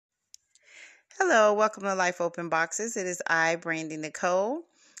Hello, welcome to Life Open Boxes. It is I, Brandy Nicole.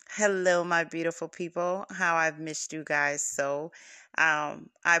 Hello, my beautiful people. How I've missed you guys so. I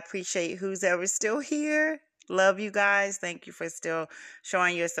appreciate who's ever still here. Love you guys. Thank you for still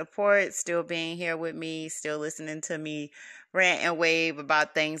showing your support, still being here with me, still listening to me rant and wave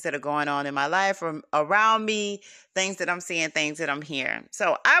about things that are going on in my life or around me, things that I'm seeing, things that I'm hearing.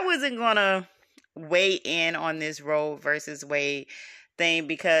 So I wasn't going to weigh in on this Roe versus Wade thing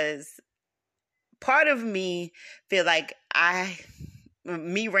because part of me feel like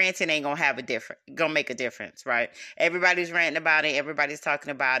me ranting ain't gonna make a difference, right? Everybody's ranting about it, everybody's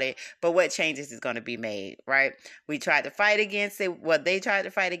talking about it, but what changes is gonna be made, right? We tried to fight against it. Well, they tried to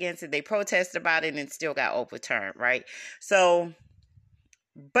fight against it. They protested about it and still got overturned, right? So,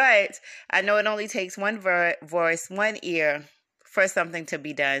 but I know it only takes one voice, one ear for something to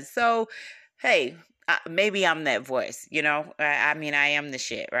be done. So, hey, maybe I'm that voice, I mean, I am the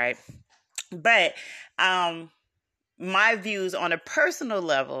shit, right? But my views on a personal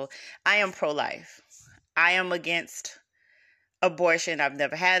level, I am pro-life. I am against abortion. I've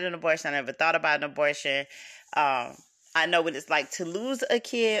never had an abortion. I never thought about an abortion. I know what it's like to lose a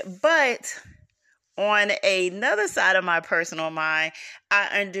kid, but on another side of my personal mind,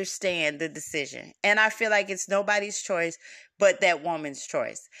 I understand the decision. And I feel like it's nobody's choice but that woman's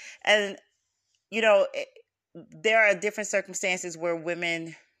choice. And, there are different circumstances where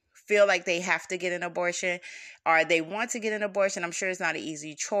women feel like they have to get an abortion or they want to get an abortion. I'm sure it's not an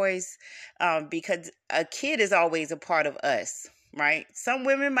easy choice because a kid is always a part of us, right? Some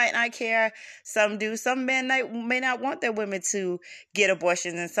women might not care. Some do. Some men may not want their women to get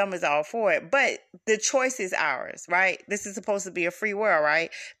abortions, and some is all for it. But the choice is ours, right? This is supposed to be a free world, right?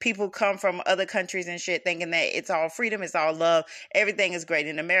 People come from other countries and shit thinking that it's all freedom, it's all love, everything is great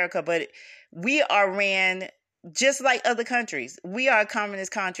in America. But we are ran just like other countries. We are a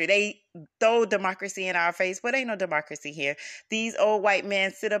communist country. They throw democracy in our face, but ain't no democracy here. These old white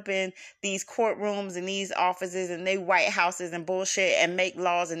men sit up in these courtrooms and these offices and they White Houses and bullshit and make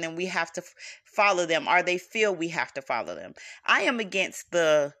laws, and then we have to follow them, or they feel we have to follow them. I am against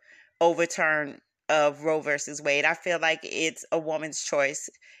the overturn of Roe versus Wade. I feel like it's a woman's choice.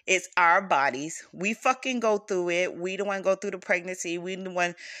 It's our bodies. We fucking go through it. We the one go through the pregnancy. We the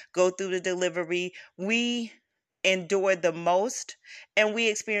one go through the delivery. We endure the most and we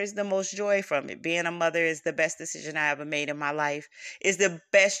experience the most joy from it. Being a mother is the best decision I ever made in my life. Is the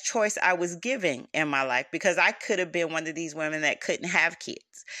best choice I was given in my life, because I could have been one of these women that couldn't have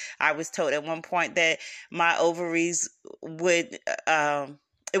kids. I was told at one point that my ovaries would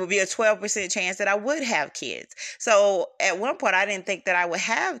it would be a 12% chance that I would have kids. So at one point I didn't think that I would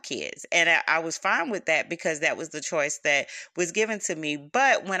have kids, and I was fine with that because that was the choice that was given to me.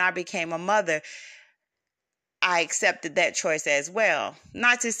 But when I became a mother, I accepted that choice as well.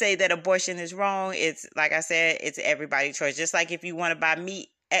 Not to say that abortion is wrong. It's, like I said, it's everybody's choice. Just like if you want to buy meat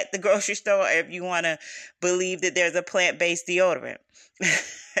at the grocery store, or if you want to believe that there's a plant-based deodorant.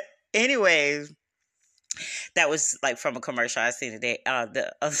 Anyways, that was like from a commercial I seen today,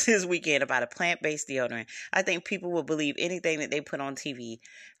 this weekend, about a plant-based deodorant. I think people will believe anything that they put on TV.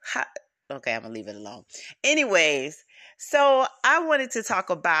 Okay, I'm going to leave it alone. Anyways, so I wanted to talk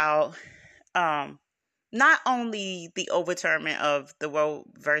about not only the overturnment of the Roe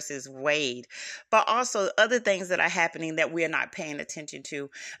versus Wade, but also other things that are happening that we are not paying attention to.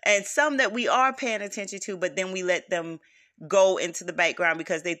 And some that we are paying attention to, but then we let them go into the background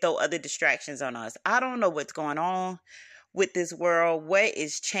because they throw other distractions on us. I don't know what's going on with this world. What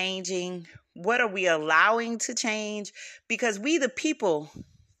is changing? What are we allowing to change? Because we, the people,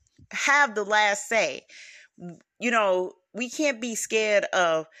 have the last say. We can't be scared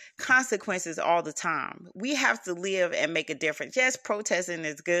of consequences all the time. We have to live and make a difference. Yes, protesting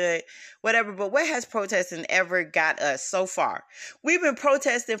is good, whatever, but what has protesting ever got us so far? We've been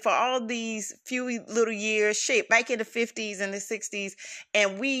protesting for all these few little years, shit, back in the 50s and the 60s,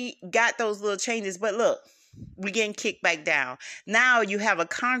 and we got those little changes, but look, we're getting kicked back down. Now you have a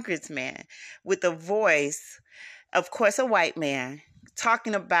congressman with a voice, of course, a white man,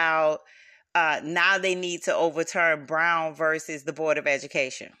 talking about now they need to overturn Brown versus the Board of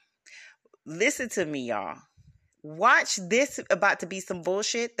Education. Listen to me, y'all. Watch this about to be some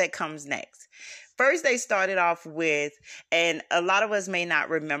bullshit that comes next. First, they started off with, and a lot of us may not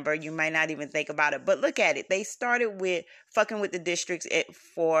remember, you might not even think about it, but look at it. They started with fucking with the districts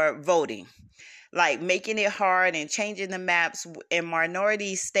for voting. Like making it hard and changing the maps in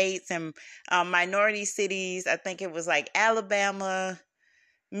minority states and minority cities. I think it was like Alabama,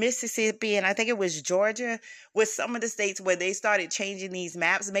 Mississippi, and I think it was Georgia, with some of the states where they started changing these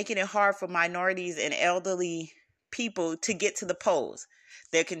maps, making it hard for minorities and elderly people to get to the polls.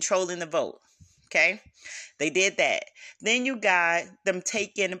 They're controlling the vote. Okay. They did that. Then you got them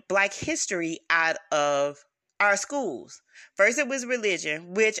taking Black history out of our schools. First it was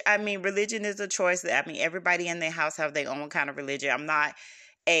religion, which, I mean, religion is a choice. I mean, everybody in their house have their own kind of religion.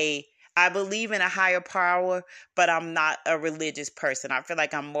 I believe in a higher power, but I'm not a religious person. I feel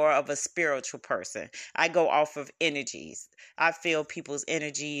like I'm more of a spiritual person. I go off of energies. I feel people's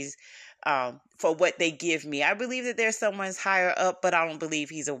energies for what they give me. I believe that there's someone's higher up, but I don't believe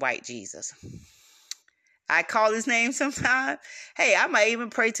he's a white Jesus. I call his name sometime. Hey, I might even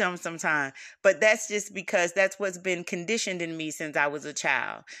pray to him sometime. But that's just because that's what's been conditioned in me since I was a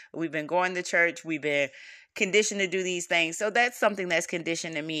child. We've been going to church. We've been conditioned to do these things. So that's something that's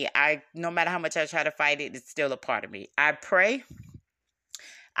conditioned in me. No matter how much I try to fight it, it's still a part of me. I pray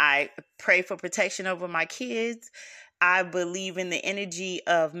for protection over my kids. I believe in the energy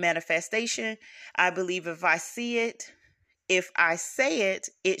of manifestation. I believe if I see it, if I say it,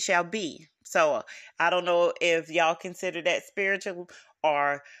 it shall be. So I don't know if y'all consider that spiritual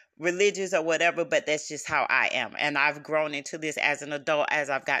or religious or whatever, but that's just how I am. And I've grown into this as an adult, as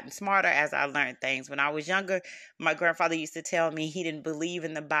I've gotten smarter, as I learned things. When I was younger, my grandfather used to tell me he didn't believe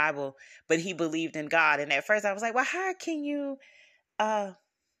in the Bible, but he believed in God. And at first I was like, well, how can you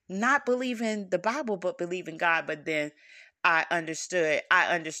not believe in the Bible, but believe in God? But then I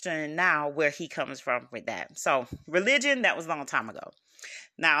understand now where he comes from with that. So religion, that was a long time ago.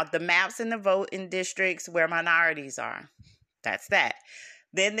 Now, the maps in the voting districts where minorities are, that's that.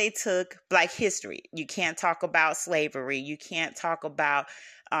 Then they took Black history. You can't talk about slavery. You can't talk about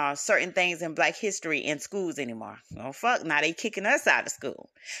certain things in Black history in schools anymore. Oh, fuck. Now they kicking us out of school.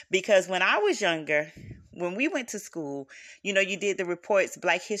 Because when I was younger, when we went to school, you did the reports,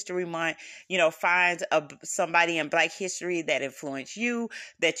 Black History Month, find somebody in Black history that influenced you,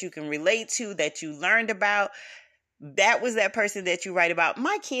 that you can relate to, that you learned about. That was that person that you write about.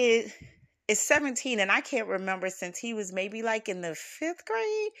 My kid is 17, and I can't remember since he was maybe like in the 5th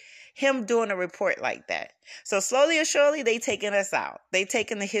grade, him doing a report like that. So slowly or surely, they taking us out. They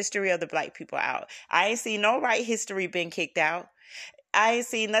taking the history of the Black people out. I ain't seen no right history being kicked out. I ain't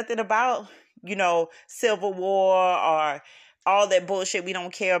seen nothing about, Civil War or all that bullshit we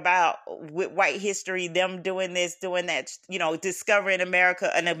don't care about with white history, them doing this, doing that, discovering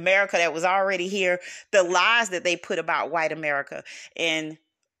America, an America that was already here, the lies that they put about white America in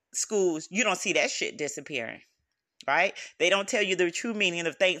schools. You don't see that shit disappearing, right? They don't tell you the true meaning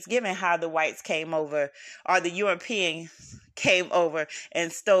of Thanksgiving, how the whites came over or the Europeans came over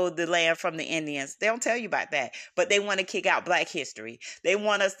and stole the land from the Indians. They don't tell you about that, but they want to kick out Black history. They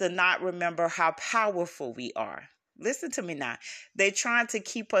want us to not remember how powerful we are. Listen to me now. They're trying to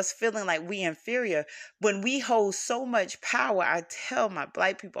keep us feeling like we inferior when we hold so much power. I tell my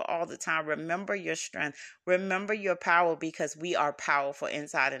Black people all the time, remember your strength, remember your power, because we are powerful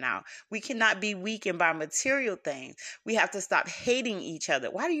inside and out. We cannot be weakened by material things. We have to stop hating each other.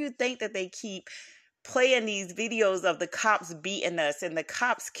 Why do you think that they keep playing these videos of the cops beating us and the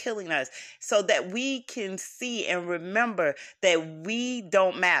cops killing us so that we can see and remember that we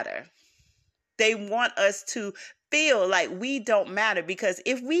don't matter? They want us to feel like we don't matter, because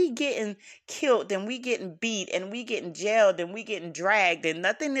if we getting killed and we getting beat and we getting jailed and we getting dragged and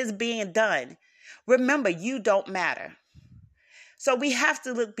nothing is being done, remember, you don't matter. So we have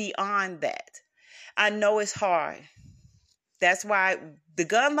to look beyond that. I know it's hard. That's why the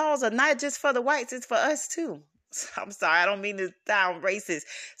gun laws are not just for the whites, it's for us too. I'm sorry, I don't mean to sound racist,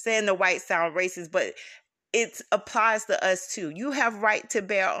 saying the whites sound racist, but it applies to us too. You have right to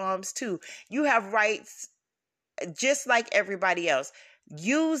bear arms too. You have rights just like everybody else.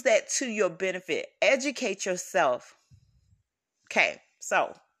 Use that to your benefit. Educate yourself. Okay,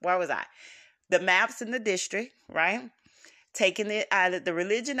 so where was I? The maps in the district, right? Taking it out of the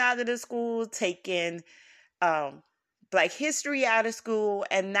religion out of the school, taking Black history out of school,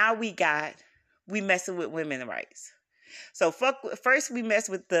 and now we messing with women's rights. So first we mess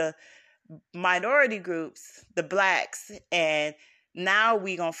with the minority groups, the Blacks, and now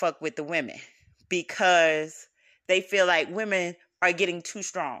we gonna fuck with the women because they feel like women are getting too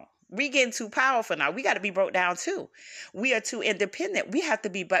strong. We getting too powerful now. We got to be broke down too. We are too independent. We have to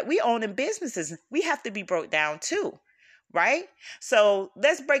be, but we owning businesses. We have to be broke down too. Right? So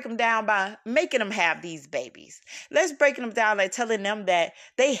let's break them down by making them have these babies. Let's break them down by telling them that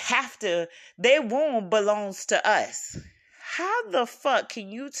their womb belongs to us. How the fuck can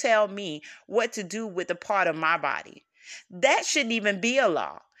you tell me what to do with a part of my body? That shouldn't even be a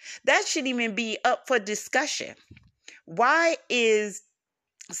law. That shouldn't even be up for discussion. Why is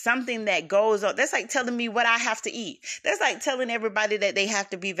something that goes on? That's like telling me what I have to eat. That's like telling everybody that they have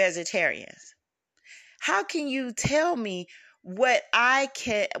to be vegetarians. How can you tell me what I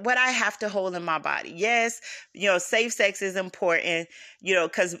have to hold in my body. Yes, safe sex is important,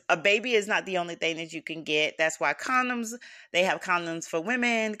 because a baby is not the only thing that you can get. That's why they have condoms for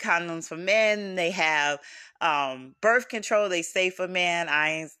women, condoms for men. They have birth control. They say for men. I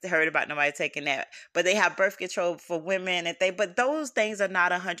ain't heard about nobody taking that, but they have birth control for women. But those things are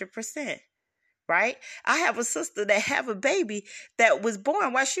not 100%. Right? I have a sister that have a baby that was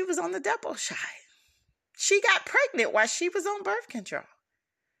born while she was on the depot shot. She got pregnant while she was on birth control.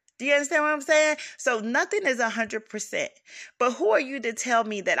 Do you understand what I'm saying? So nothing is 100%. But who are you to tell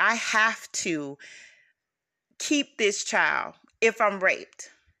me that I have to keep this child if I'm raped?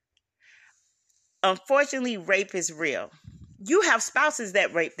 Unfortunately, rape is real. You have spouses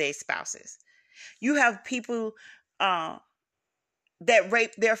that rape their spouses. You have people that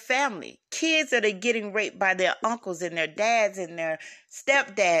rape their family. Kids that are getting raped by their uncles and their dads and their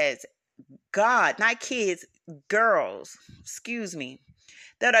stepdads. God, not kids, girls,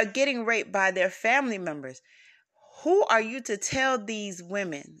 that are getting raped by their family members. Who are you to tell these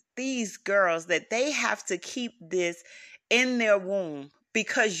women, these girls, that they have to keep this in their womb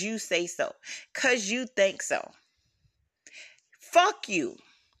because you say so, because you think so? Fuck you,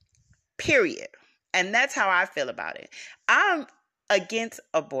 period. And that's how I feel about it. I'm against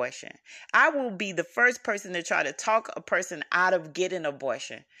abortion. I will be the first person to try to talk a person out of getting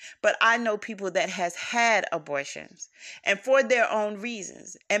abortion. But I know people that has had abortions and for their own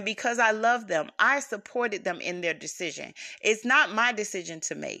reasons. And because I love them, I supported them in their decision. It's not my decision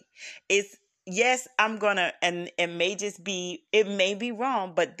to make. Yes, I'm going to, and it may be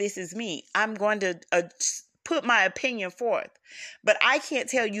wrong, but this is me. I'm going to put my opinion forth, but I can't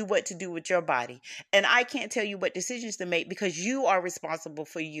tell you what to do with your body, and I can't tell you what decisions to make because you are responsible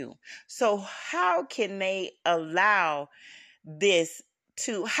for you. So how can we allow this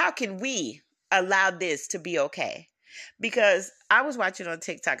to be okay? Because I was watching on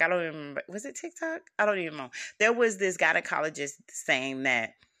TikTok. I don't even remember. Was it TikTok? I don't even know. There was this gynecologist saying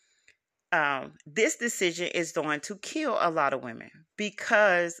that this decision is going to kill a lot of women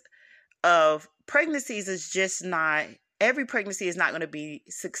because of pregnancies is just not, every pregnancy is not going to be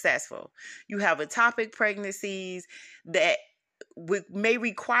successful. You have ectopic pregnancies that may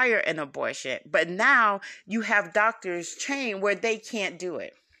require an abortion, but now you have doctors trained where they can't do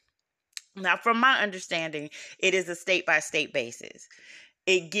it. Now, from my understanding, it is a state-by-state basis.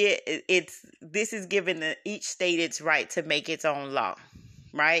 This is giving each state its right to make its own law,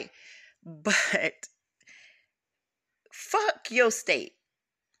 right? But fuck your state.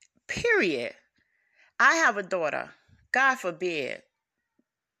 Period. I have a daughter. God forbid.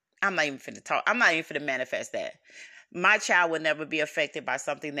 I'm not even finna talk. I'm not even finna manifest that. My child will never be affected by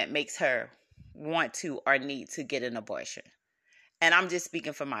something that makes her want to or need to get an abortion. And I'm just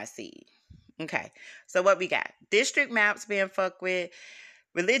speaking for my seed. Okay. So what we got? District maps being fucked with.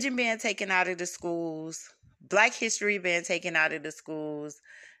 Religion being taken out of the schools. Black history being taken out of the schools.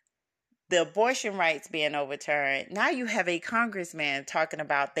 The abortion rights being overturned. Now you have a congressman talking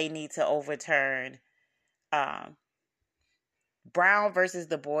about they need to overturn Brown versus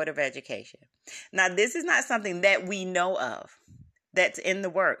the Board of Education. Now, this is not something that we know of that's in the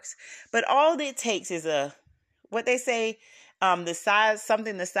works. But all it takes is what they say, the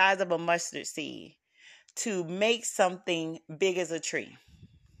size of a mustard seed to make something big as a tree.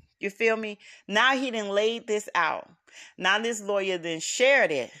 You feel me? Now he done laid this out. Now this lawyer then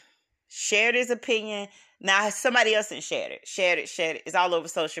shared his opinion. Now somebody else has shared it. It's all over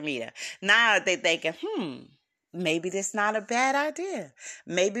social media. Now they thinking, maybe this not a bad idea.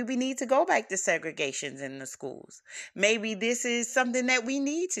 Maybe we need to go back to segregations in the schools. Maybe this is something that we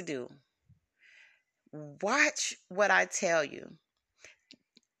need to do. Watch what I tell you.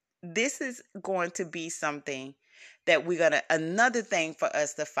 This is going to be something that another thing for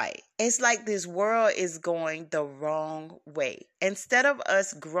us to fight. It's like this world is going the wrong way. Instead of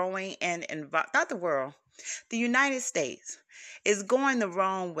us growing not the world, the United States is going the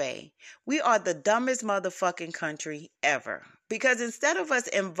wrong way. We are the dumbest motherfucking country ever. Because instead of us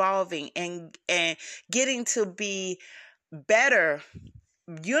evolving and getting to be better,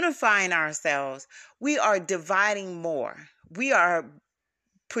 unifying ourselves, we are dividing more. We are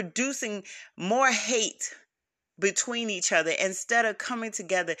producing more hate between each other instead of coming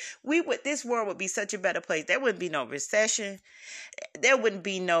together. This world would be such a better place. There wouldn't be no recession. There wouldn't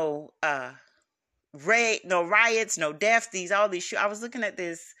be no riots, no deaths, all these I was looking at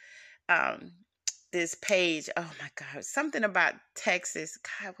this this page. Oh my God, something about Texas.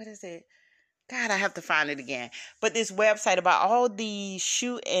 God, what is it? God, I have to find it again. But this website about all these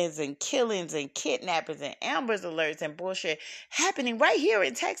shootings and killings and kidnappings and Amber's alerts and bullshit happening right here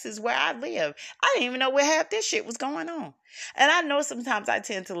in Texas where I live. I didn't even know where half this shit was going on. And I know sometimes I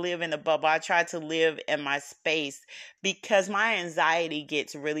tend to live in a bubble. I try to live in my space because my anxiety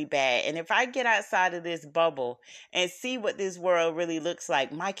gets really bad. And if I get outside of this bubble and see what this world really looks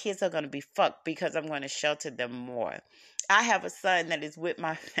like, my kids are going to be fucked because I'm going to shelter them more. I have a son that is with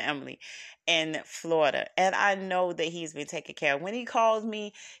my family in Florida, and I know that he's been taken care of. When he calls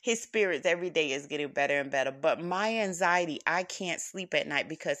me, his spirits every day is getting better and better. But my anxiety, I can't sleep at night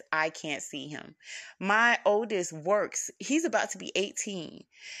because I can't see him. My oldest works. He's about to be 18,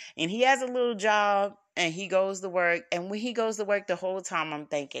 and he has a little job, and he goes to work. And when he goes to work, the whole time I'm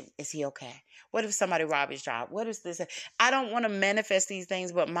thinking, is he okay? What if somebody robbed his job? What is this? I don't want to manifest these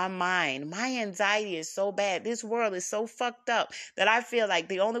things, but my mind, my anxiety is so bad. This world is so fucked up that I feel like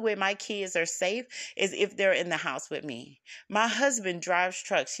the only way my kids are safe is if they're in the house with me. My husband drives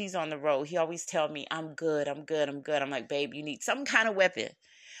trucks. He's on the road. He always tells me, I'm good, I'm good, I'm good. I'm like, babe, you need some kind of weapon.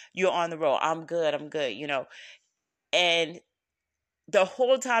 You're on the road. I'm good, you know. And the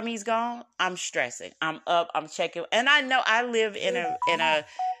whole time he's gone, I'm stressing. I'm up, I'm checking. And I know I live in a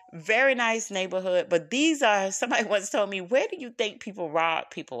very nice neighborhood, but these are, somebody once told me, where do you think people rob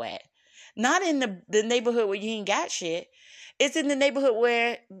people at? Not in the neighborhood where you ain't got shit. It's in the neighborhood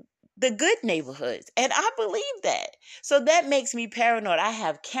where the good neighborhoods. And I believe that. So that makes me paranoid. I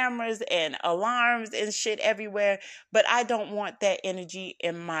have cameras and alarms and shit everywhere, but I don't want that energy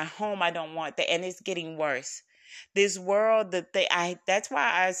in my home. I don't want that. And it's getting worse. This world that's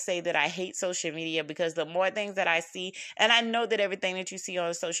why I say that I hate social media, because the more things that I see, and I know that everything that you see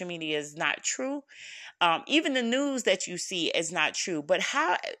on social media is not true. Even the news that you see is not true. But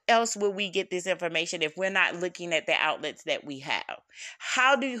how else will we get this information if we're not looking at the outlets that we have?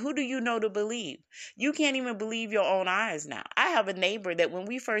 Who do you know to believe? You can't even believe your own eyes now. I have a neighbor that when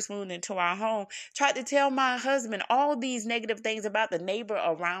we first moved into our home tried to tell my husband all these negative things about the neighbor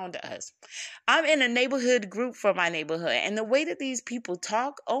around us. I'm in a neighborhood group for my neighborhood, and the way that these people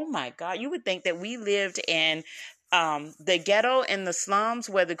talk, oh my God, you would think that we lived in the ghetto and the slums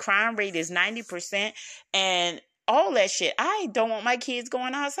where the crime rate is 90% and all that shit. I don't want my kids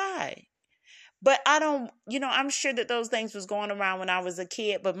going outside. But I don't, I'm sure that those things was going around when I was a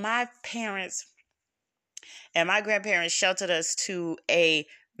kid, but my parents and my grandparents sheltered us to a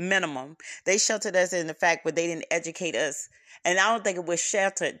minimum. They sheltered us in the fact where they didn't educate us. And I don't think it was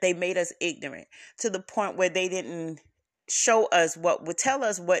sheltered. They made us ignorant to the point where they didn't show us tell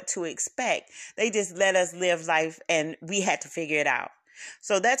us what to expect. They just let us live life and we had to figure it out.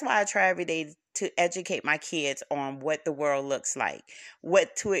 So that's why I try every day to educate my kids on what the world looks like,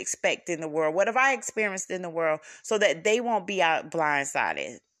 what to expect in the world, what have I experienced in the world, so that they won't be out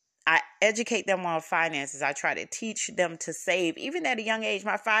blindsided. I educate them on finances. I try to teach them to save. Even at a young age,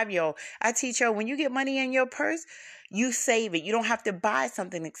 my 5-year-old, I teach her, when you get money in your purse, you save it. You don't have to buy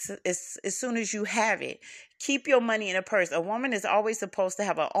something as soon as you have it. Keep your money in a purse. A woman is always supposed to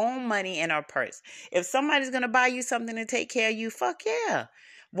have her own money in her purse. If somebody's going to buy you something to take care of you, fuck yeah.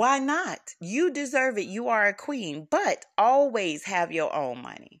 Why not? You deserve it. You are a queen, but always have your own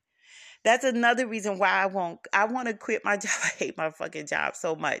money. That's another reason why I want to quit my job. I hate my fucking job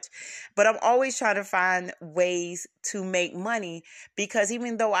so much. But I'm always trying to find ways to make money, because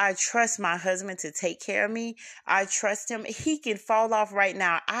even though I trust my husband to take care of me, I trust him. He can fall off right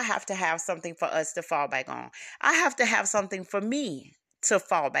now. I have to have something for us to fall back on. I have to have something for me to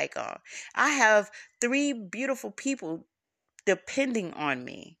fall back on. I have 3 beautiful people depending on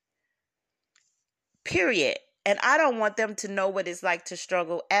me. Period. And I don't want them to know what it's like to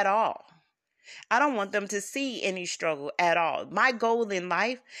struggle at all. I don't want them to see any struggle at all. My goal in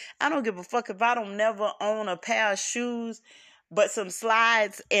life, I don't give a fuck if I don't never own a pair of shoes, but some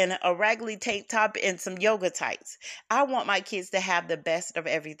slides and a raggedy tank top and some yoga tights. I want my kids to have the best of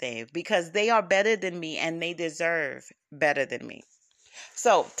everything, because they are better than me and they deserve better than me.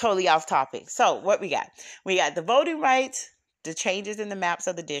 So, totally off topic. So, what we got? We got the voting rights, the changes in the maps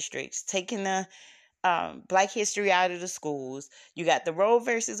of the districts, taking the Black history out of the schools. You got the Roe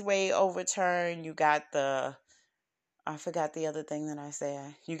versus Wade overturn. You got I forgot the other thing that I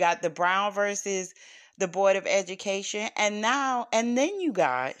said. You got the Brown versus the Board of Education. And then you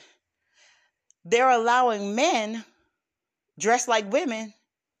got, they're allowing men dressed like women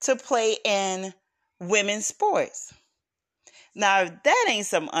to play in women's sports. Now, if that ain't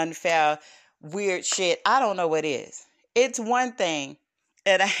some unfair, weird shit, I don't know what is. It's one thing,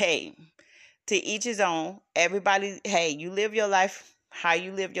 and I hate. To each his own. Everybody, hey, you live your life how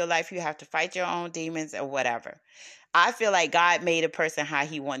you live your life. You have to fight your own demons or whatever. I feel like God made a person how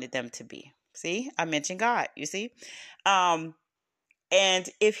he wanted them to be. See, I mentioned God, you see? Um, and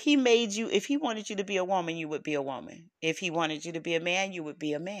if he made you, if he wanted you to be a woman, you would be a woman. If he wanted you to be a man, you would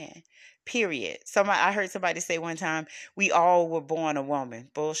be a man. Period. I heard somebody say one time, we all were born a woman.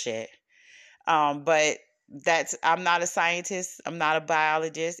 Bullshit. But I'm not a scientist. I'm not a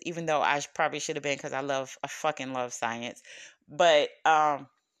biologist, even though I probably should have been, because I fucking love science. But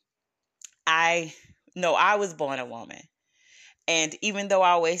I know I was born a woman. And even though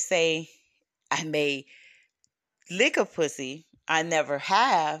I always say I may lick a pussy, I never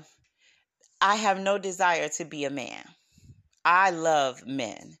have. I have no desire to be a man. I love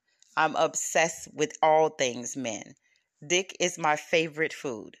men. I'm obsessed with all things men. Dick is my favorite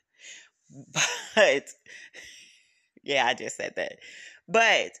food. But yeah, I just said that.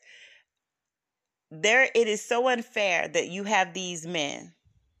 But it is so unfair that you have these men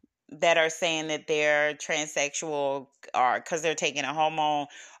that are saying that they're transsexual, or because they're taking a hormone,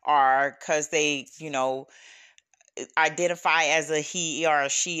 or because they, identify as a he or a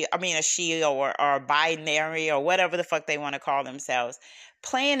she, a she, or binary, or whatever the fuck they want to call themselves,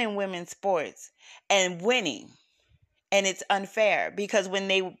 playing in women's sports and winning. And it's unfair because when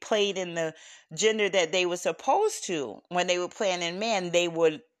they played in the gender that they were supposed to, when they were playing in men, they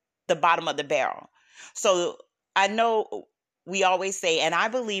were the bottom of the barrel. So I know we always say, and I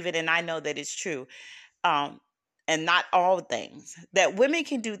believe it, and I know that it's true, and not all things, that women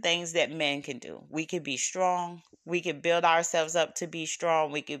can do things that men can do. We can be strong. We can build ourselves up to be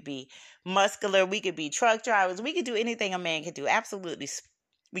strong. We could be muscular. We could be truck drivers. We could do anything a man can do. Absolutely.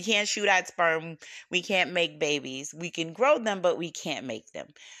 We can't shoot out sperm. We can't make babies. We can grow them, but we can't make them.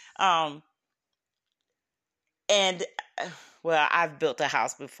 And well, I've built a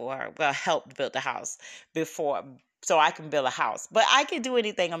house before. Well, helped build a house before, so I can build a house. But I can do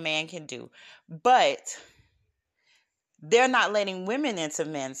anything a man can do. But they're not letting women into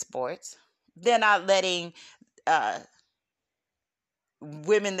men's sports. They're not letting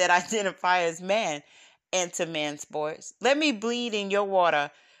women that identify as men into men's sports. Let me bleed in your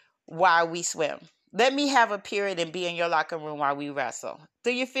water while we swim. Let me have a period and be in your locker room while we wrestle.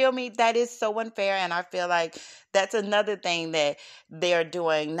 Do you feel me? That is so unfair, and I feel like that's another thing that they're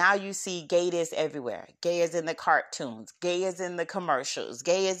doing. Now you see gay is everywhere. Gay is in the cartoons. Gay is in the commercials.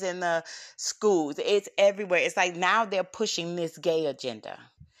 Gay is in the schools. It's everywhere. It's like now they're pushing this gay agenda.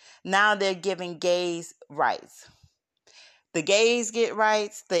 Now they're giving gays rights. The gays get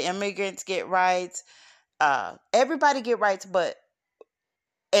rights. The immigrants get rights. Everybody get rights, but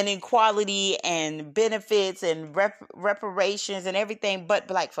and equality and benefits and reparations and everything but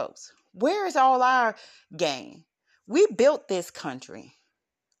black folks. Where is all our gain? We built this country.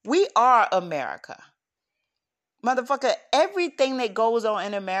 We are America. Motherfucker, everything that goes on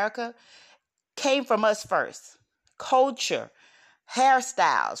in America came from us first. Culture,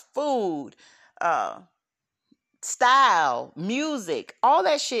 hairstyles, food, style, music, all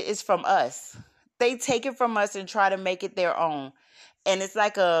that shit is from us. They take it from us and try to make it their own. And it's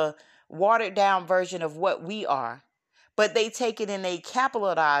like a watered down version of what we are. But they take it and they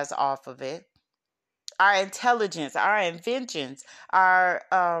capitalize off of it. Our intelligence, our inventions,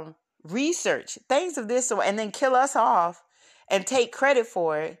 our research, things of this sort, and then kill us off and take credit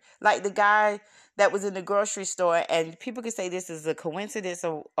for it. Like the guy that was in the grocery store, and people could say this is a coincidence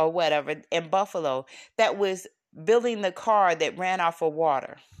or whatever, in Buffalo, that was building the car that ran off of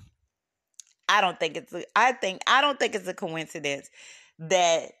water. I don't think it's a coincidence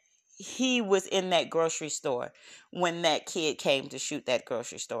that he was in that grocery store when that kid came to shoot that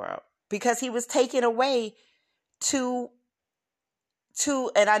grocery store up, because he was taken away to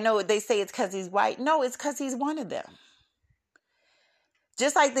and I know they say it's because he's white. No, it's because he's one of them.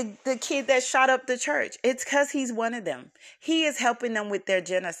 Just like the kid that shot up the church. It's because he's one of them. He is helping them with their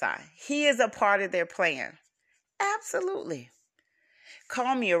genocide. He is a part of their plan. Absolutely.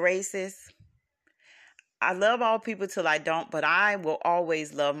 Call me a racist. I love all people till I don't, but I will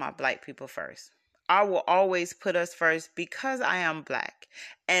always love my black people first. I will always put us first because I am black.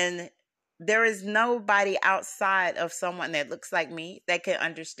 And there is nobody outside of someone that looks like me that can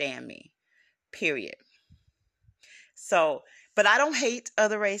understand me. Period. So, but I don't hate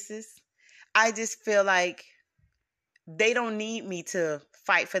other races. I just feel like they don't need me to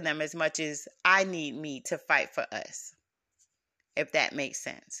fight for them as much as I need me to fight for us. If that makes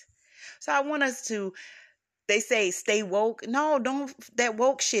sense. So I want us to, they say stay woke. No, don't. That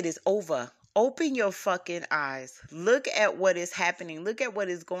woke shit is over. Open your fucking eyes. Look at what is happening. Look at what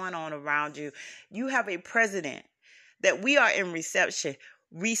is going on around you. You have a president that we are in recession.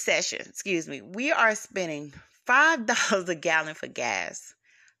 We are spending $5 a gallon for gas.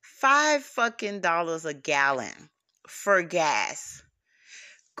 $5 fucking a gallon for gas.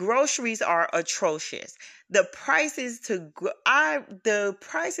 Groceries are atrocious. The prices to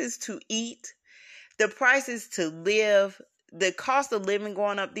eat, the prices to live, the cost of living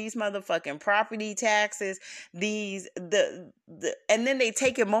going up, these motherfucking property taxes, and then they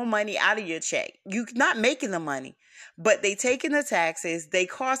taking more money out of your check. You not making the money, but they taking the taxes. They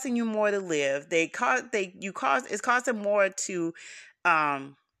costing you more to live. It's costing more to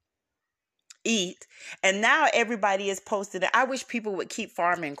eat. And now everybody is posting it. I wish people would keep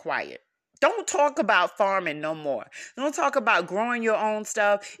farming quiet. Don't talk about farming no more. Don't talk about growing your own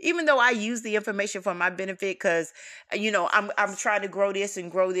stuff. Even though I use the information for my benefit, because I'm trying to grow this and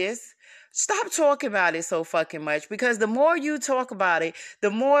grow this. Stop talking about it so fucking much, because the more you talk about it,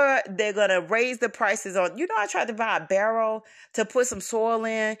 the more they're gonna raise the prices on. I tried to buy a barrel to put some soil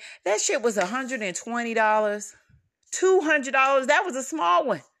in. That shit was $120, $200. That was a small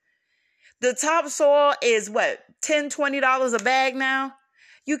one. The topsoil is what, $10, $20 a bag now?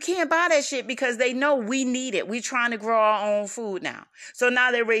 You can't buy that shit because they know we need it. We're trying to grow our own food now. So now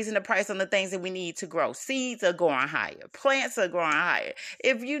they're raising the price on the things that we need to grow. Seeds are going higher. Plants are growing higher.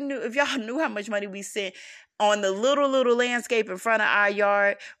 If y'all knew how much money we spent on the little landscape in front of our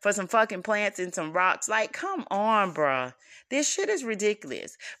yard for some fucking plants and some rocks, like, come on, bruh. This shit is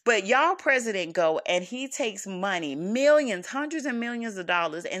ridiculous. But y'all president go and he takes money, millions, hundreds of millions of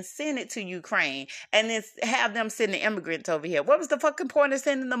dollars, and send it to Ukraine, and then have them send the immigrants over here. What was the fucking point of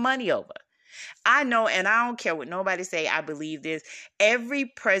sending the money over? I know, and I don't care what nobody say, I believe this. Every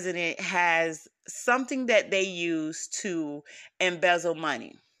president has something that they use to embezzle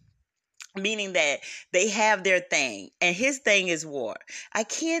money. Meaning that they have their thing, and his thing is war. I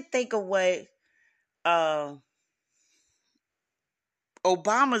can't think of what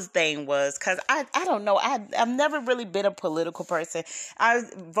Obama's thing was, because I don't know. I've never really been a political person. I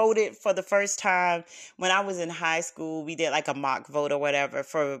voted for the first time when I was in high school. We did like a mock vote or whatever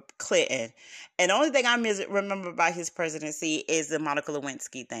for Clinton. And the only thing I remember about his presidency is the Monica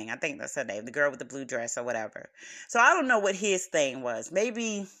Lewinsky thing. I think that's her name, the girl with the blue dress or whatever. So I don't know what his thing was.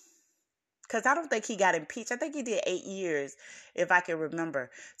 Maybe... because I don't think he got impeached. I think he did 8 years, if I can remember.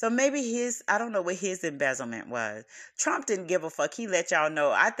 So maybe I don't know what his embezzlement was. Trump didn't give a fuck. He let y'all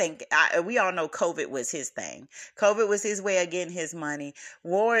know. We all know COVID was his thing. COVID was his way of getting his money.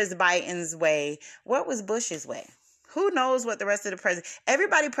 War is Biden's way. What was Bush's way? Who knows what the rest of the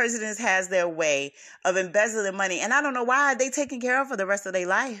presidents has their way of embezzling money. And I don't know why they taken care of for the rest of their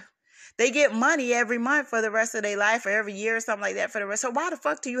life. They get money every month for the rest of their life, or every year or something like that for the rest. So why the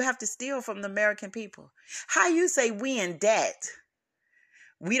fuck do you have to steal from the American people? How you say we in debt?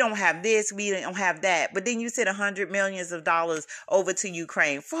 We don't have this, we don't have that. But then you send $100 million over to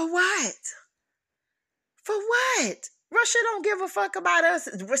Ukraine. For what? For what? Russia don't give a fuck about us.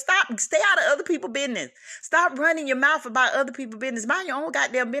 Stay out of other people's business. Stop running your mouth about other people's business. Mind your own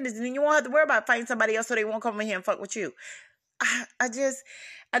goddamn business, and then you won't have to worry about finding somebody else so they won't come in here and fuck with you.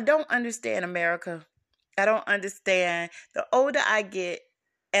 I don't understand America. I don't understand. The older I get,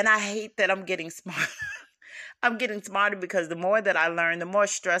 and I hate that I'm getting smarter. I'm getting smarter because the more that I learn, the more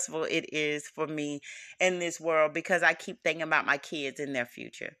stressful it is for me in this world, because I keep thinking about my kids and their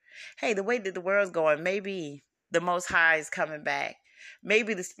future. Hey, the way that the world's going, maybe the Most High is coming back.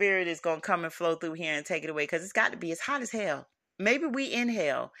 Maybe the Spirit is going to come and flow through here and take it away, because it's got to be. It's hot as hell. Maybe we in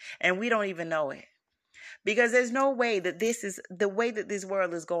hell and we don't even know it. Because there's no way that the way that this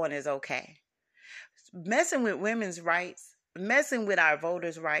world is going is okay. Messing with women's rights, messing with our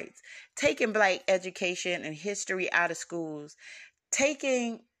voters' rights, taking Black education and history out of schools,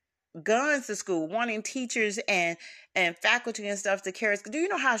 taking guns to school, wanting teachers and faculty and stuff to carry. Do you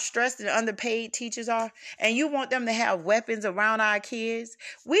know how stressed and underpaid teachers are? And you want them to have weapons around our kids?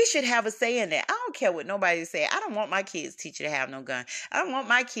 We should have a say in that. I don't care what nobody say. I don't want my kids' teacher to have no gun. I don't want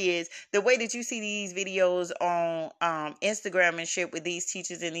my kids, the way that you see these videos on Instagram and shit with these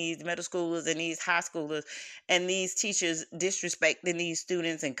teachers and these middle schoolers and these high schoolers and these teachers disrespecting these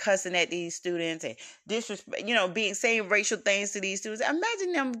students and cussing at these students and saying racial things to these students.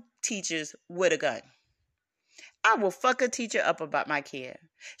 Imagine them teachers with a gun. I will fuck a teacher up about my kid.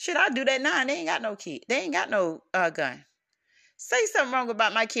 Should I do that now? They ain't got no kid. They ain't got no gun. Say something wrong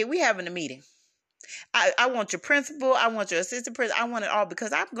about my kid. We having a meeting. I want your principal. I want your assistant principal. I want it all,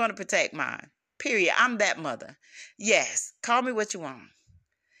 because I'm going to protect mine. Period. I'm that mother. Yes. Call me what you want.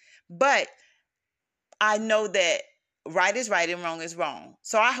 But I know that right is right and wrong is wrong.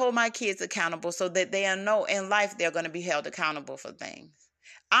 So I hold my kids accountable so that they know in life they're going to be held accountable for things.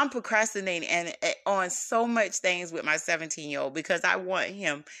 I'm procrastinating on so much things with my 17-year-old because I want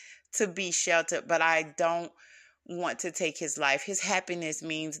him to be sheltered, but I don't want to take his life. His happiness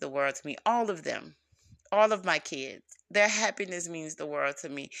means the world to me. All of them. all of my kids. Their happiness means the world to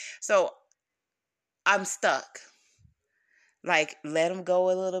me. So I'm stuck. Like, let them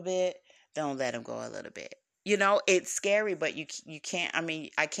go a little bit. Don't let them go a little bit. It's scary, but you can't. I mean,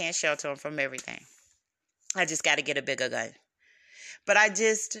 I can't shelter them from everything. I just got to get a bigger gun. But I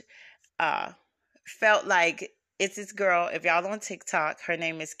just uh, felt like it's this girl. If y'all on TikTok, her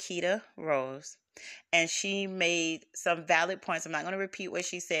name is Keita Rose. And she made some valid points. I'm not going to repeat what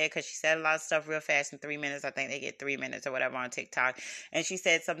she said because she said a lot of stuff real fast in 3 minutes. I think they get 3 minutes or whatever on TikTok. And she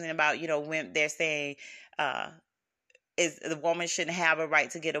said something about, when they're saying is the woman shouldn't have a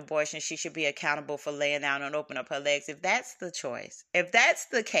right to get abortion. She should be accountable for laying down and open up her legs. If that's the choice, if that's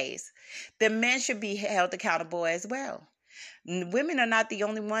the case, then men should be held accountable as well. Women are not the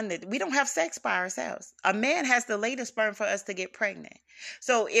only one we don't have sex by ourselves. A man has to lay the sperm for us to get pregnant.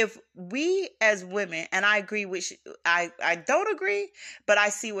 So if we as women, and I agree with, I don't agree, but I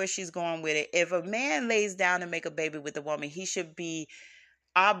see where she's going with it. If a man lays down and make a baby with a woman, he should be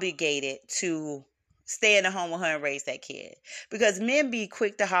obligated to stay in the home with her and raise that kid. Because men be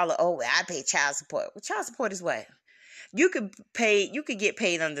quick to holler, oh, well, I pay child support. Well, child support is what? You could get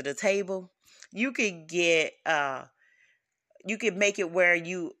paid under the table. You could get, you could make it where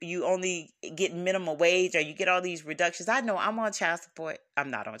you only get minimum wage, or you get all these reductions. I know I'm on child support.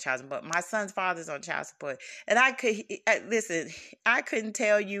 I'm not on child support. My son's father's on child support. And I couldn't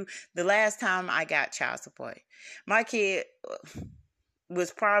tell you the last time I got child support. My kid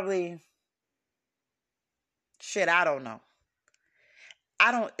was probably, I don't know.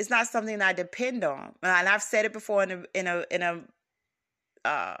 It's not something I depend on. And I've said it before in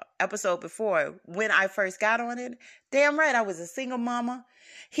a episode before. When I first got on it, damn right, I was a single mama.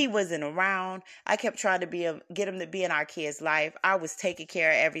 He wasn't around. I kept trying to get him to be in our kid's life. I was taking care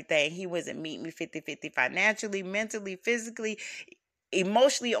of everything. He wasn't meeting me 50-50 financially, mentally, physically,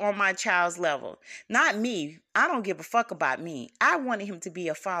 emotionally on my child's level. Not me. I don't give a fuck about me. I wanted him to be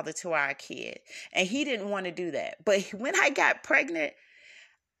a father to our kid, and he didn't want to do that. But when I got pregnant,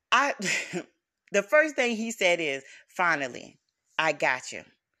 the first thing he said is, finally, I got you.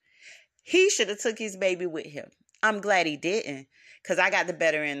 He should have took his baby with him. I'm glad he didn't, because I got the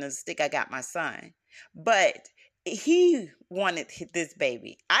better end of the stick. I got my son. But he wanted this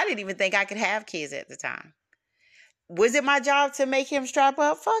baby. I didn't even think I could have kids at the time. Was it my job to make him strap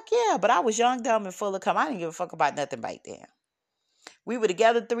up? Fuck yeah. But I was young, dumb, and full of cum. I didn't give a fuck about nothing back then. We were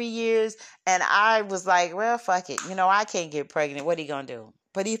together 3 years, and I was like, well, fuck it. I can't get pregnant. What are you going to do?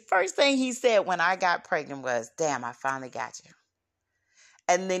 But the first thing he said when I got pregnant was, damn, I finally got you.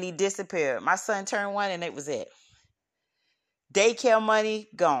 And then he disappeared. My son turned 1, and it was it. Daycare money,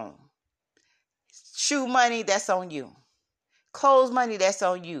 gone. Shoe money, that's on you. Clothes money, that's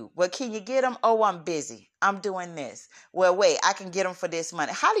on you. Well, can you get them? Oh, I'm busy. I'm doing this. Well, wait, I can get them for this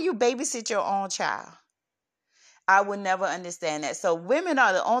money. How do you babysit your own child? I would never understand that. So women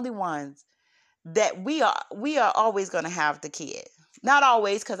are the only ones that we are always going to have the kid. Not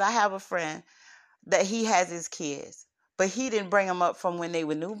always, because I have a friend that he has his kids, but he didn't bring them up from when they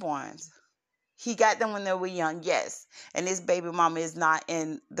were newborns. He got them when they were young, yes. And this baby mama is not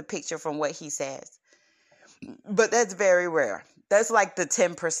in the picture from what he says. But that's very rare. That's like the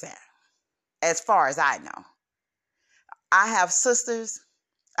 10%, as far as I know. I have sisters,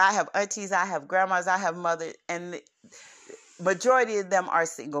 I have aunties, I have grandmas, I have mothers, and the majority of them are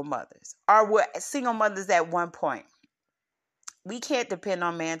single mothers, or were single mothers at one point. We can't depend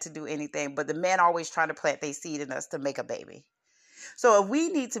on man to do anything, but the man always trying to plant their seed in us to make a baby. So if we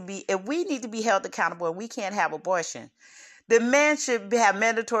need to be held accountable and we can't have abortion, the men should have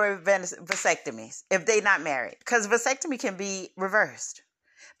mandatory vasectomies if they're not married, because vasectomy can be reversed.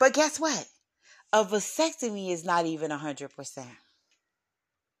 But guess what? A vasectomy is not even 100%.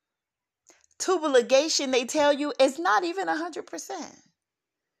 Tubal ligation, they tell you, is not even 100%.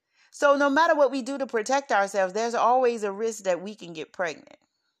 So no matter what we do to protect ourselves, there's always a risk that we can get pregnant.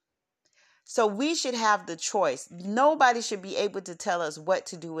 So we should have the choice. Nobody should be able to tell us what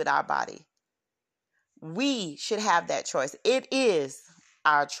to do with our body. We should have that choice. It is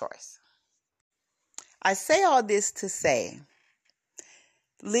our choice. I say all this to say,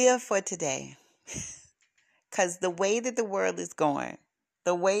 live for today. Because the way that the world is going,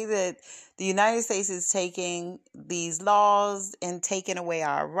 the way that the United States is taking these laws and taking away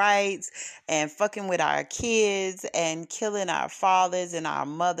our rights and fucking with our kids and killing our fathers and our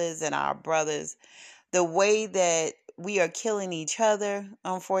mothers and our brothers, the way that we are killing each other,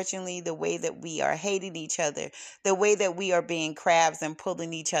 unfortunately, the way that we are hating each other, the way that we are being crabs and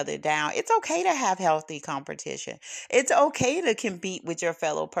pulling each other down. It's okay to have healthy competition. It's okay to compete with your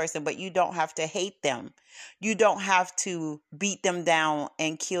fellow person, but you don't have to hate them. You don't have to beat them down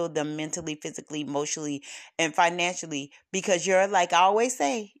and kill them mentally, physically, emotionally, and financially, because like I always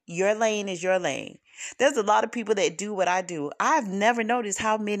say, your lane is your lane. There's a lot of people that do what I do. I've never noticed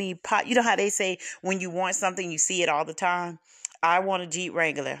how many you know how they say when you want something, you see it all the time. I want a Jeep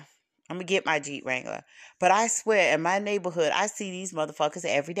Wrangler. I'm going to get my Jeep Wrangler. But I swear, in my neighborhood, I see these motherfuckers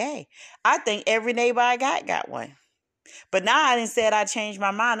every day. I think every neighbor I got one. But now I didn't say I changed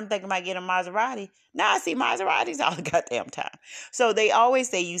my mind. I'm thinking about getting a Maserati. Now I see Maseratis all the goddamn time. So they always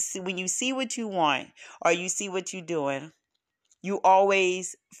say, when you see what you want or you see what you're doing, you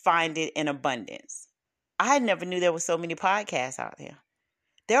always find it in abundance. I never knew there were so many podcasts out there.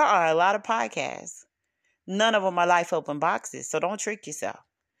 There are a lot of podcasts. None of them are life open boxes, so don't trick yourself.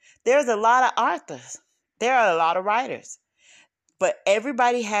 There's a lot of authors. There are a lot of writers. But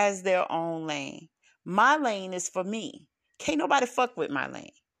everybody has their own lane. My lane is for me. Can't nobody fuck with my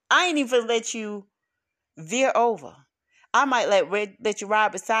lane. I ain't even let you veer over. I might let you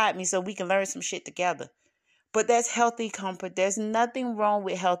ride beside me so we can learn some shit together. But that's healthy comfort. There's nothing wrong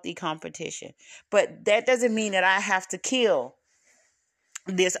with healthy competition. But that doesn't mean that I have to kill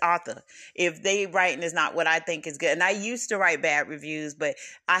this author if they writing is not what I think is good. And I used to write bad reviews, but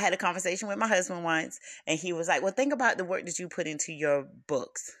I had a conversation with my husband once, and he was like, well, think about the work that you put into your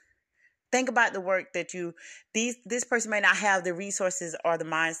books. Think about the work that this person may not have the resources or the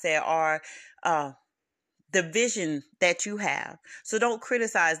mindset or the vision that you have. So don't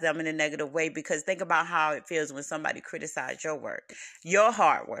criticize them in a negative way, because think about how it feels when somebody criticizes your work, your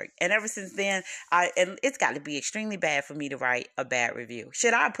hard work. And ever since then, and it's got to be extremely bad for me to write a bad review.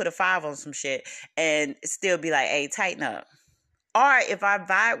 Should I put a 5 on some shit and still be like, hey, tighten up? Or if I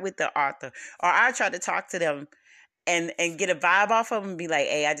vibe with the author, or I try to talk to them and get a vibe off of them and be like,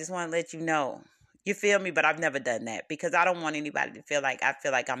 hey, I just want to let you know. You feel me? But I've never done that because I don't want anybody to feel like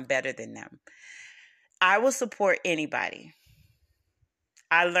I'm better than them. I will support anybody.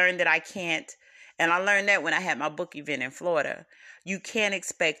 I learned that I can't, and I learned that when I had my book event in Florida. You can't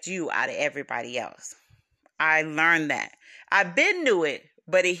expect you out of everybody else. I learned that. I've been knew it,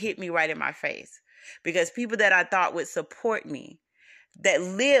 but it hit me right in my face. Because people that I thought would support me,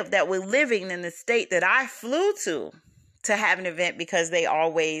 that were living in the state that I flew to have an event, because they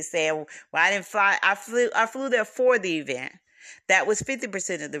always say, well, I didn't fly. I flew there for the event. That was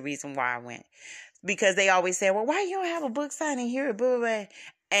 50% of the reason why I went. Because they always say, well, why you don't have a book signing here? Blah, blah, blah.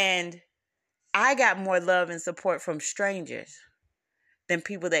 And I got more love and support from strangers than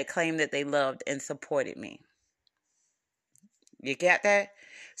people that claimed that they loved and supported me. You get that?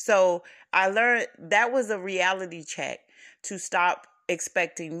 So I learned that was a reality check to stop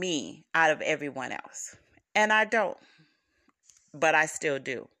expecting me out of everyone else. And I don't. But I still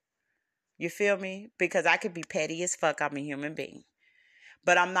do. You feel me? Because I could be petty as fuck. I'm a human being.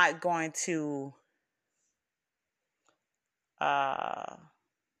 But I'm not going to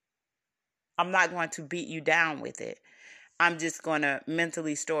beat you down with it. I'm just going to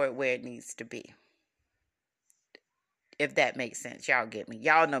mentally store it where it needs to be. If that makes sense. Y'all get me.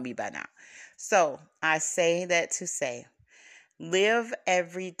 Y'all know me by now. So I say that to say, live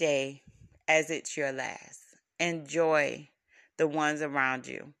every day as it's your last. Enjoy the ones around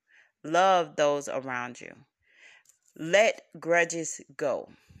you. Love those around you. Let grudges go.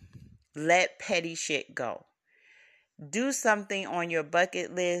 Let petty shit go. Do something on your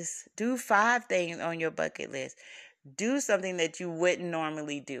bucket list. Do 5 things on your bucket list. Do something that you wouldn't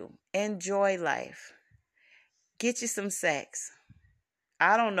normally do. Enjoy life. Get you some sex.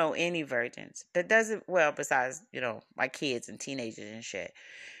 I don't know any virgins. That doesn't, well, besides, my kids and teenagers and shit.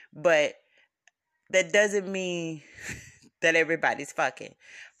 But that doesn't mean that everybody's fucking.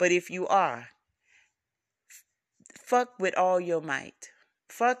 But if you are, fuck with all your might.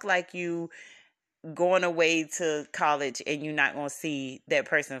 Fuck like you going away to college and you're not going to see that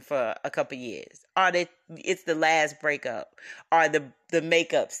person for a couple years. Or that it's the last breakup. Or the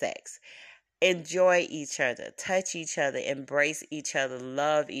makeup sex. Enjoy each other. Touch each other. Embrace each other.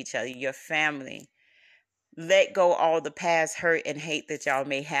 Love each other. Your family. Let go all the past hurt and hate that y'all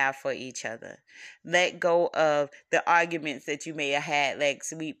may have for each other. Let go of the arguments that you may have had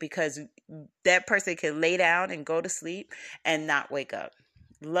last week, because that person can lay down and go to sleep and not wake up.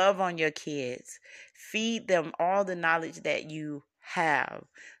 Love on your kids. Feed them all the knowledge that you have.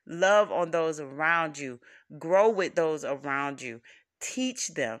 Love on those around you. Grow with those around you. Teach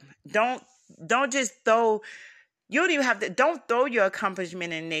them. Don't just throw You don't even have to, don't throw your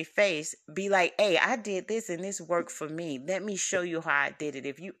accomplishment in their face. Be like, hey, I did this and this worked for me. Let me show you how I did it.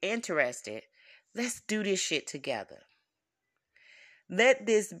 If you interested, let's do this shit together. Let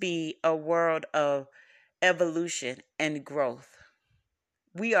this be a world of evolution and growth.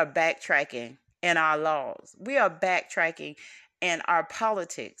 We are backtracking in our laws. We are backtracking in our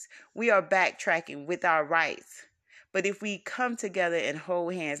politics. We are backtracking with our rights. But if we come together and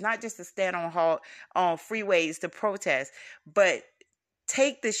hold hands, not just to stand on freeways to protest, but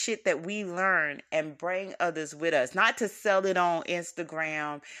take the shit that we learn and bring others with us, not to sell it on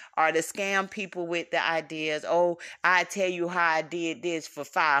Instagram or to scam people with the ideas. Oh, I tell you how I did this for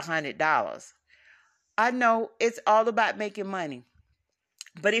 $500. I know it's all about making money.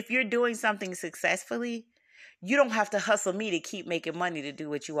 But if you're doing something successfully, you don't have to hustle me to keep making money to do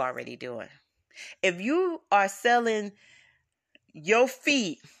what you already doing. If you are selling your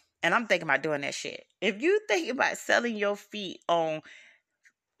feet, and I'm thinking about doing that shit. If you think about selling your feet on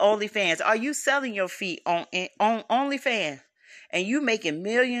OnlyFans, are you selling your feet on OnlyFans and you making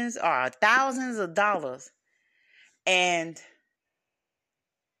millions or thousands of dollars and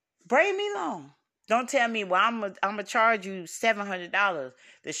bring me along? Don't tell me, well, I'm gonna charge you $700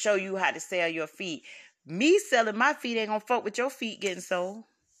 to show you how to sell your feet. Me selling my feet ain't gonna fuck with your feet getting sold.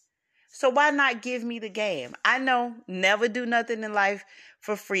 So why not give me the game? I know never do nothing in life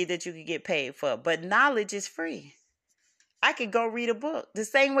for free that you can get paid for, but knowledge is free. I could go read a book. The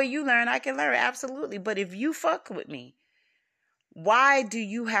same way you learn, I can learn. Absolutely. But if you fuck with me, why do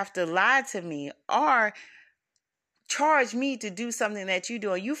you have to lie to me or charge me to do something that you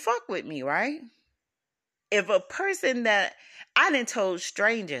do? You fuck with me, right? If a person that I done told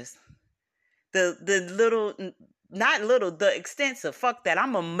strangers, the little, not little, the extensive, fuck that.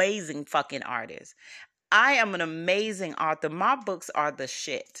 I'm an amazing fucking artist. I am an amazing author. My books are the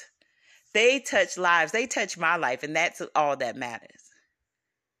shit. They touch lives. They touch my life. And that's all that matters.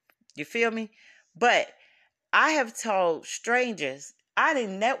 You feel me? But I have told strangers, I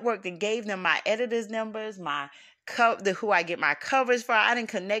didn't network and gave them my editor's numbers, who I get my covers for. I didn't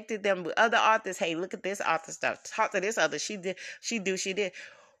connected them with other authors. Hey, look at this author stuff. Talk to this other. She did.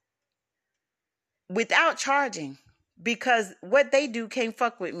 Without charging. Because what they do can't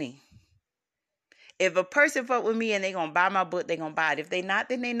fuck with me. If a person fuck with me and they gonna buy my book, they gonna buy it. If they not,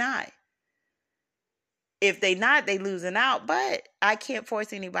 then they not. If they not, they losing out. But I can't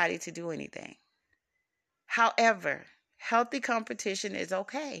force anybody to do anything. However, healthy competition is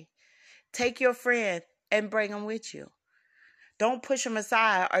okay. Take your friend and bring them with you. Don't push them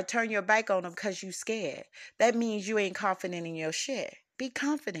aside or turn your back on them because you scared. That means you ain't confident in your shit. Be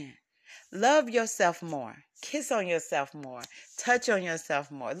confident. Love yourself more. Kiss on yourself more. Touch on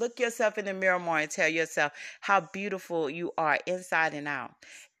yourself more. Look yourself in the mirror more and tell yourself how beautiful you are inside and out.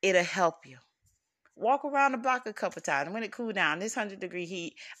 It'll help you. Walk around the block a couple times. When it cool down, this 100-degree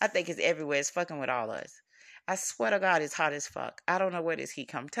heat, I think it's everywhere. It's fucking with all of us. I swear to God, it's hot as fuck. I don't know where this heat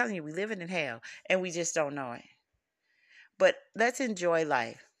comes. I'm telling you, we living in hell, and we just don't know it. But let's enjoy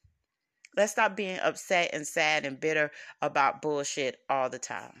life. Let's stop being upset and sad and bitter about bullshit all the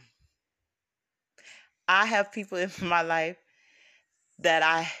time. I have people in my life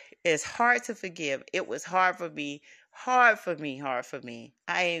that it's hard to forgive. It was hard for me. I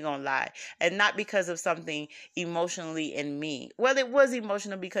ain't gonna lie. And not because of something emotionally in me. Well, it was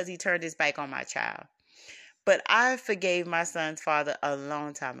emotional because he turned his back on my child. But I forgave my son's father a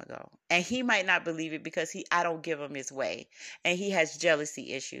long time ago. And he might not believe it because I don't give him his way. And he has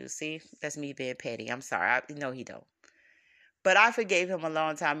jealousy issues. See, that's me being petty. I'm sorry. No, he don't. But I forgave him a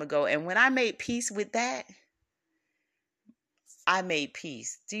long time ago. And when I made peace with that, I made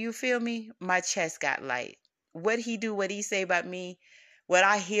peace. Do you feel me? My chest got light. What he do, what he say about me, what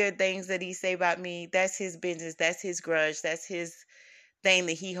I hear things that he say about me, that's his business. That's his grudge. That's his thing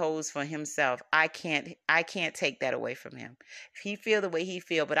that he holds for himself. I can't take that away from him. If he feel the way he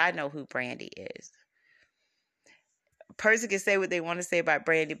feel, but I know who Brandy is. A person can say what they want to say about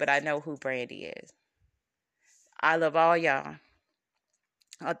Brandy, but I know who Brandy is. I love all y'all.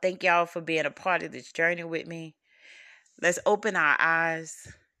 I thank y'all for being a part of this journey with me. Let's open our eyes.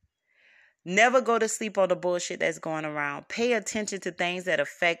 Never go to sleep on the bullshit that's going around. Pay attention to things that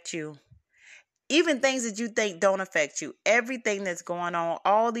affect you. Even things that you think don't affect you. Everything that's going on,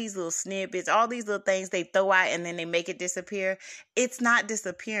 all these little snippets, all these little things they throw out and then they make it disappear. It's not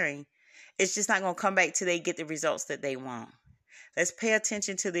disappearing. It's just not going to come back till they get the results that they want. Let's pay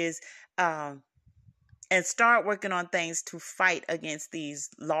attention to this and start working on things to fight against these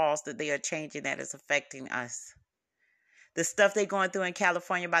laws that they are changing that is affecting us. The stuff they're going through in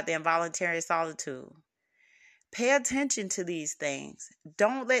California about the involuntary solitude. Pay attention to these things.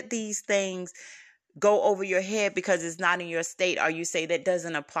 Don't let these things go over your head because it's not in your state, or you say that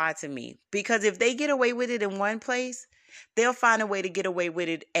doesn't apply to me. Because if they get away with it in one place, they'll find a way to get away with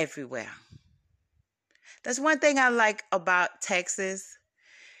it everywhere. That's one thing I like about Texas,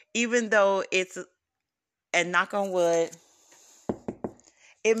 even though it's, and knock on wood,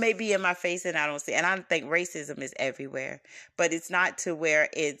 it may be in my face and I don't see it. And I think racism is everywhere, but it's not to where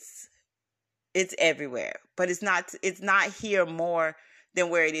it's everywhere, but it's not here more than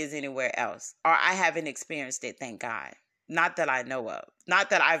where it is anywhere else. Or I haven't experienced it, thank God. Not that I know of. Not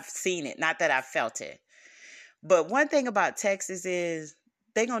that I've seen it. Not that I've felt it. But one thing about Texas is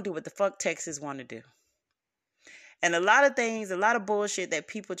they're going to do what the fuck Texas want to do. And a lot of things, a lot of bullshit that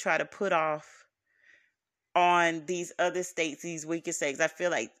people try to put off on these other states, these weaker states. I feel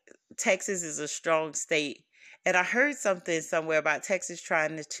like Texas is a strong state. And I heard something somewhere about Texas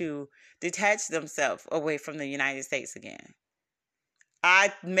trying to detach themselves away from the United States again.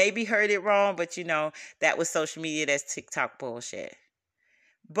 I maybe heard it wrong, but that was social media. That's TikTok bullshit.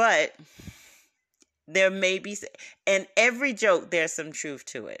 But there may be, and every joke, there's some truth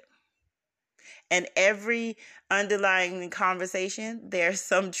to it. And every underlying conversation, there's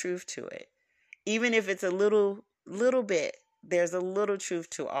some truth to it. Even if it's a little bit, there's a little truth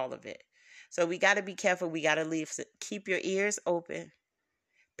to all of it. So we got to be careful. We got to keep your ears open.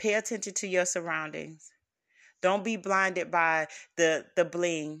 Pay attention to your surroundings. Don't be blinded by the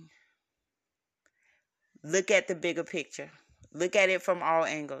bling. Look at the bigger picture. Look at it from all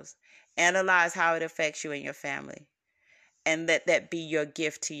angles. Analyze how it affects you and your family. And let that be your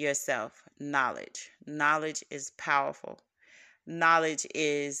gift to yourself. Knowledge. Knowledge is powerful. Knowledge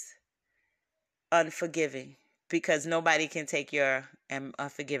is unforgiving, because nobody can take your, and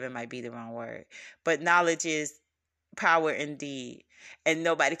unforgiving might be the wrong word, but knowledge is power indeed, and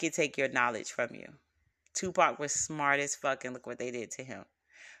nobody can take your knowledge from you. Tupac was smart as fuck, and look what they did to him.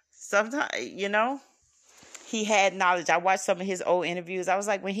 Sometimes, he had knowledge. I watched some of his old interviews. I was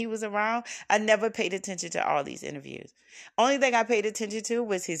like, when he was around, I never paid attention to all these interviews. Only thing I paid attention to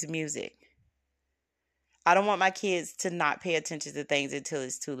was his music. I don't want my kids to not pay attention to things until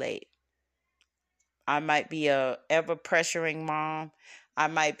it's too late. I might be a ever pressuring mom. I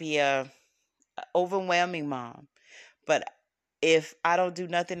might be a overwhelming mom. But if I don't do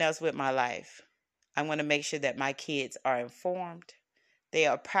nothing else with my life, I'm going to make sure that my kids are informed. They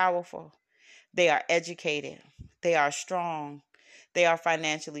are powerful. They are educated. They are strong. They are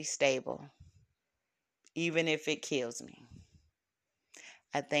financially stable. Even if it kills me.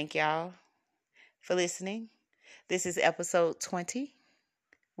 I thank y'all for listening. This is episode 20.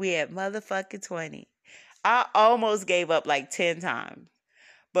 We at motherfucking 20. I almost gave up like 10 times.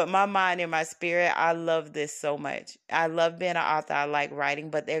 But my mind and my spirit, I love this so much. I love being an author. I like writing,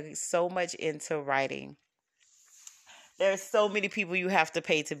 but there's so much into writing. There's so many people you have to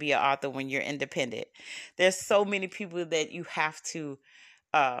pay to be an author when you're independent. There's so many people that you have to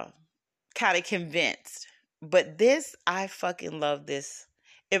kind of convince. But this, I fucking love this.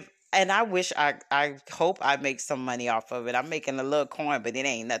 And I wish, I hope I make some money off of it. I'm making a little coin, but it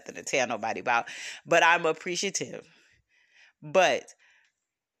ain't nothing to tell nobody about. But I'm appreciative. But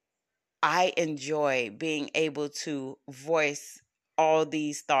I enjoy being able to voice all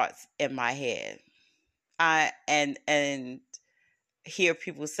these thoughts in my head. And hear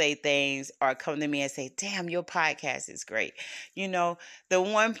people say things or come to me and say, damn, your podcast is great. The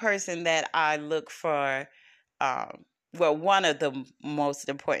one person that I look for, one of the most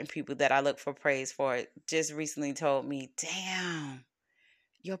important people that I look for praise for just recently told me, damn,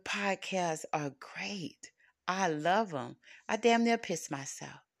 your podcasts are great. I love them. I damn near pissed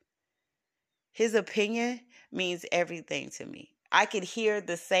myself. His opinion means everything to me. I could hear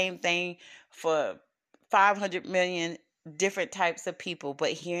the same thing for 500 million different types of people,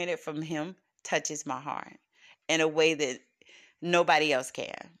 but hearing it from him touches my heart in a way that nobody else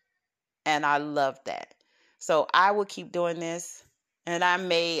can. And I love that. So I will keep doing this. And I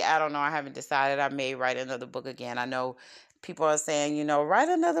don't know, I haven't decided. I may write another book again. I know people are saying, write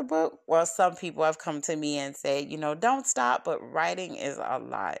another book. Well, some people have come to me and said, don't stop, but writing is a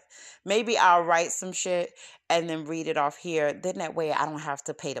lot. Maybe I'll write some shit and then read it off here. Then that way I don't have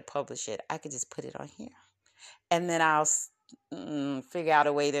to pay to publish it. I could just put it on here. And then I'll figure out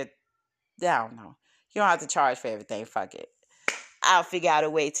a way to, I don't know. You don't have to charge for everything. Fuck it. I'll figure out a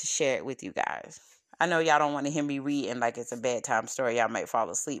way to share it with you guys. I know y'all don't want to hear me reading like it's a bedtime story. Y'all might fall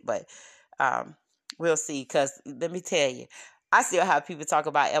asleep, but we'll see. Because let me tell you, I still have people talk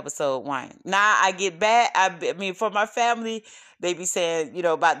about episode 1. Now I get bad. I mean, for my family, they be saying,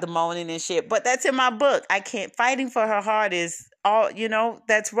 about the moaning and shit. But that's in my book. I can't. Fighting for her heart is all,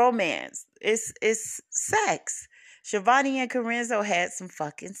 that's romance. It's sex. Shivani and Corinzo had some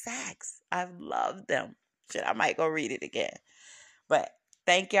fucking sacks. I love them. Shit, I might go read it again. But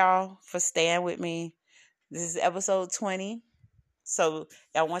thank y'all for staying with me. This is episode 20. So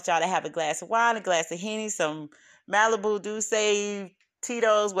I want y'all to have a glass of wine, a glass of Henny, some Malibu, Douce,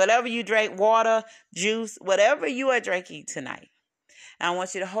 Tito's, whatever you drink, water, juice, whatever you are drinking tonight. And I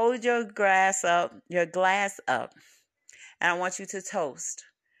want you to hold your glass up, and I want you to toast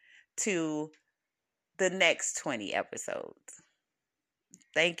to the next 20 episodes.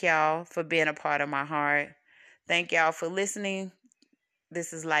 Thank y'all for being a part of my heart. Thank y'all for listening.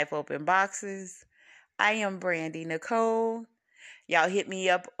 This is Life Open Boxes. I am Brandy Nicole. Y'all hit me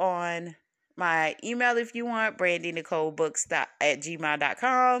up on my email if you want,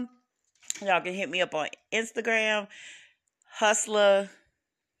 brandynicolebooks@gmail.com. Y'all can hit me up on Instagram, Hustler.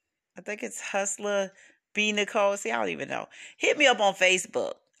 I think it's Hustler B Nicole. See, I don't even know. Hit me up on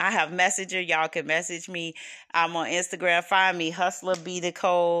Facebook. I have Messenger. Y'all can message me. I'm on Instagram. Find me, Hustler B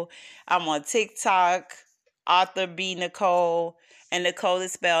Nicole. I'm on TikTok, Author B Nicole. And Nicole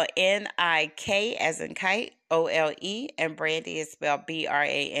is spelled N-I-K as in kite, O-L-E. And Brandy is spelled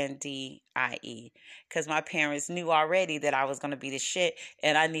B-R-A-N-D-I-E. Because my parents knew already that I was going to be the shit.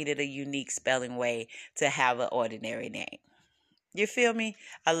 And I needed a unique spelling way to have an ordinary name. You feel me?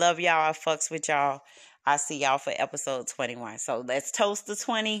 I love y'all. I fucks with y'all. I see y'all for episode 21. So let's toast the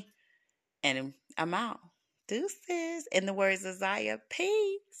 20. And I'm out. Deuces. In the words of Zaya,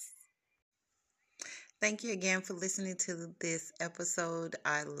 peace. Thank you again for listening to this episode.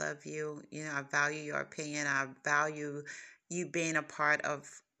 I love you. I value your opinion. I value you being a part of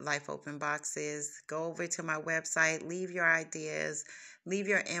Life Open Boxes. Go over to my website. Leave your ideas. Leave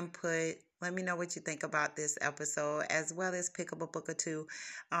your input. Let me know what you think about this episode, as well as pick up a book or two.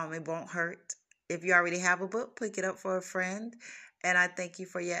 It won't hurt. If you already have a book, pick it up for a friend. And I thank you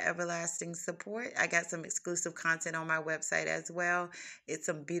for your everlasting support. I got some exclusive content on my website as well. It's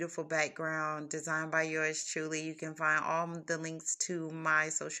some beautiful background designed by yours truly. You can find all the links to my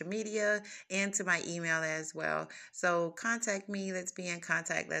social media and to my email as well. So contact me. Let's be in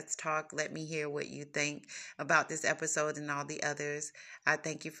contact. Let's talk. Let me hear what you think about this episode and all the others. I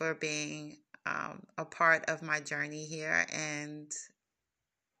thank you for being a part of my journey here. And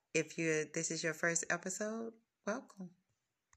if this is your first episode, welcome.